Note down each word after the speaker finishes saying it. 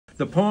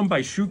The poem by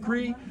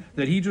Shukri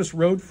that he just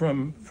wrote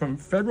from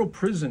federal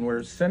prison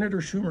where Senator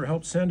Schumer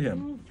helped send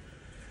him,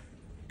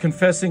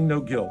 Confessing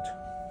No Guilt.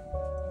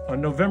 On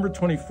November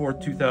 24,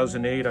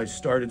 2008, I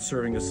started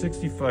serving a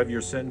 65-year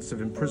sentence of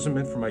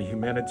imprisonment for my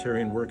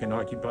humanitarian work in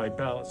occupied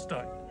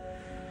Palestine.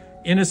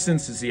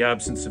 Innocence is the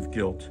absence of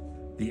guilt.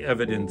 The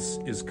evidence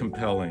is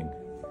compelling.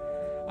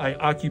 I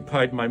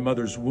occupied my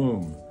mother's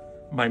womb,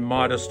 my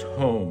modest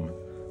home,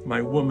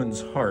 my woman's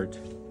heart.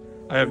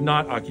 I have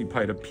not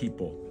occupied a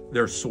people,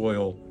 their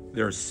soil,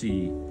 their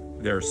sea,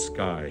 their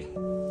sky.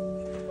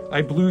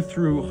 I blew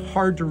through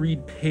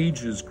hard-to-read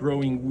pages,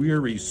 growing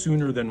weary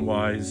sooner than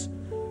wise.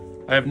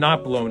 I have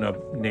not blown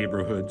up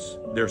neighborhoods,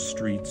 their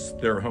streets,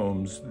 their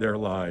homes, their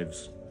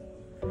lives.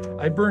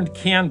 I burned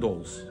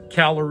candles,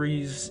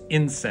 calories,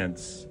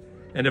 incense,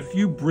 and a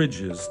few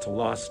bridges to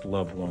lost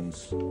loved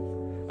ones.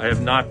 I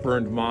have not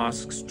burned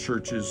mosques,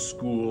 churches,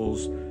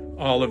 schools,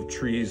 olive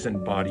trees,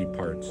 and body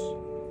parts.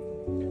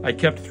 I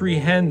kept 3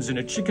 hens in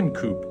a chicken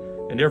coop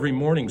and every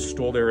morning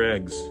stole their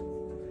eggs.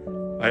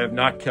 I have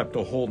not kept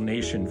a whole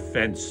nation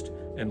fenced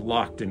and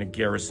locked in a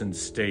garrison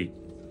state.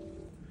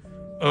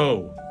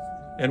 Oh,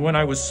 and when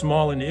I was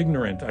small and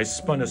ignorant, I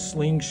spun a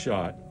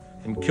slingshot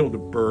and killed a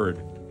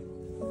bird.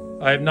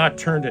 I have not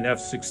turned an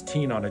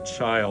F-16 on a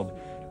child,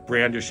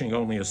 brandishing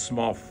only a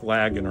small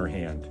flag in her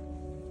hand.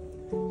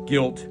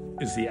 Guilt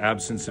is the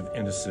absence of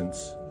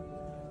innocence.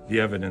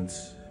 The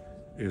evidence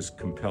is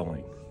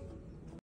compelling.